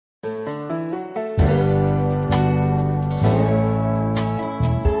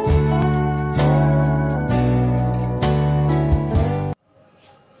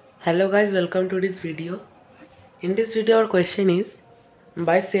Hello guys, welcome to this video. In this video our question is,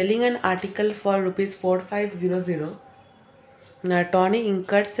 by selling an article for rupees 4500, Tony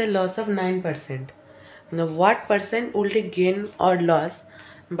incurs a loss of 9%. Now what percent will he gain or loss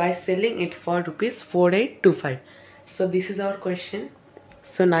by selling it for rupees 4825? So this is our question.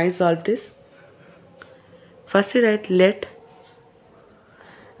 So now solve this. First we write let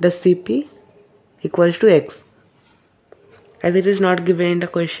the CP equals to X, as it is not given in the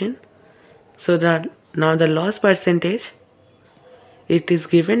question. So now the loss percentage, it is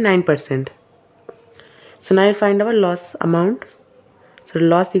given 9%. So now I find our loss amount. So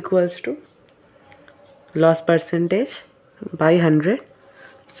loss equals to loss percentage by 100.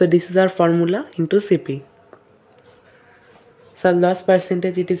 So this is our formula into CP. So loss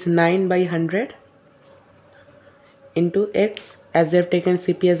percentage, it is 9 by 100 into X, as we have taken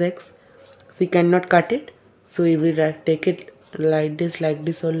CP as X. So we cannot cut it. So we will take it like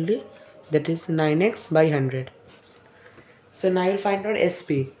this only. That is 9x by 100. So now you will find out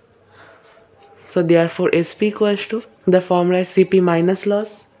SP. So therefore SP equals to, the formula is CP minus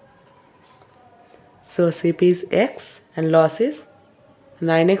loss. So CP is X and loss is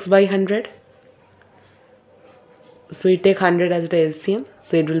 9x by 100. So we take 100 as the LCM.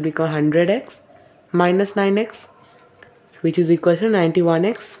 So it will become 100x minus 9x, which is equal to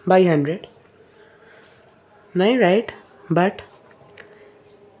 91x by 100. Now you write, but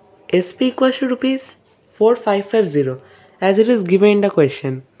SP equals to rupees 4550, as it is given in the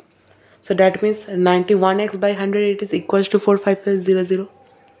question. So that means 91x by 100, it is equals to 45500.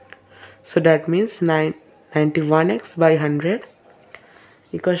 So that means 91x by 100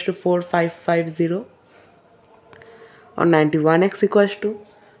 equals to 4550, or 91x equals to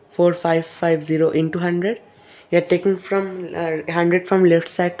 4550 into 100. We are taking from 100 from left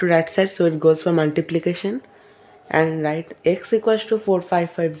side to right side, so it goes for multiplication, and write x equals to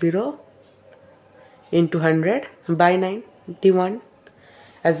 4550 into 100 by 91.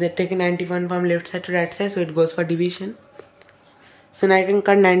 As we are taking 91 from left side to right side, so it goes for division. So now I can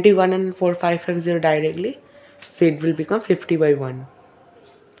cut 91 and 4550 directly. So it will become 50 by 1.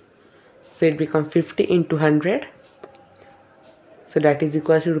 So it becomes 50 into 100. So that is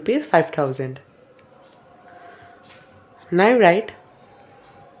equal to rupees 5000. Now I write,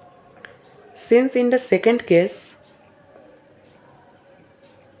 since in the second case,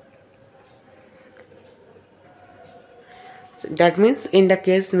 that means in the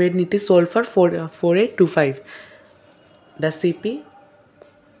case when it is sold for 4825, the CP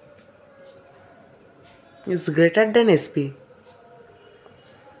is greater than SP.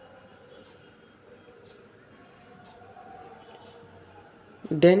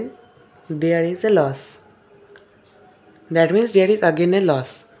 Then there is a loss. That means there is again a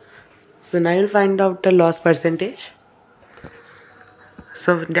loss. So now you will find out the loss percentage.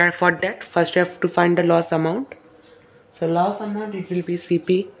 So for that, first you have to find the loss amount. So loss amount, it will be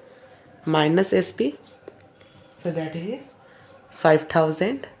CP minus SP. So that is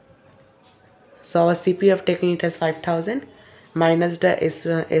 5000. So our CP have taken it as 5000 minus the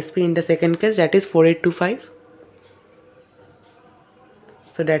SP in the second case, that is 4825.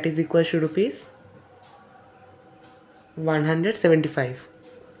 So that is equal to rupees 175.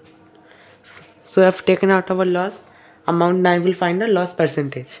 So I have taken out our loss amount. Now I will find the loss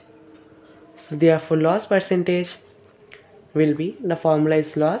percentage. So therefore loss percentage will be, the formula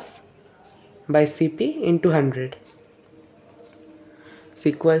is loss by CP into 100. So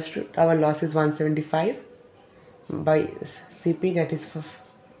equals to, our loss is 175 by CP, that is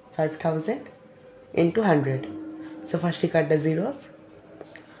 5000 into 100. So first we cut the zeros.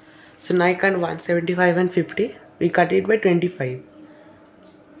 So now I cut 175 and 50. We cut it by 25.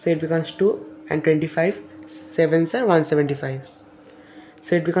 So it becomes 2 and 25. 7s are 175.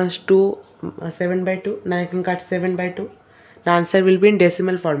 So it becomes 7 by 2. Now I can cut 7 by 2. The answer will be in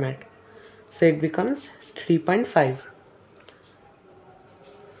decimal format. So it becomes 3.5.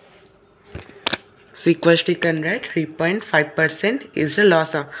 So equals to, you can write 3.5% is the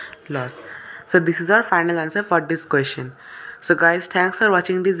loss. So this is our final answer for this question. So guys, thanks for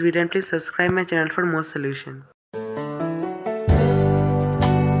watching this video and please subscribe my channel for more solution.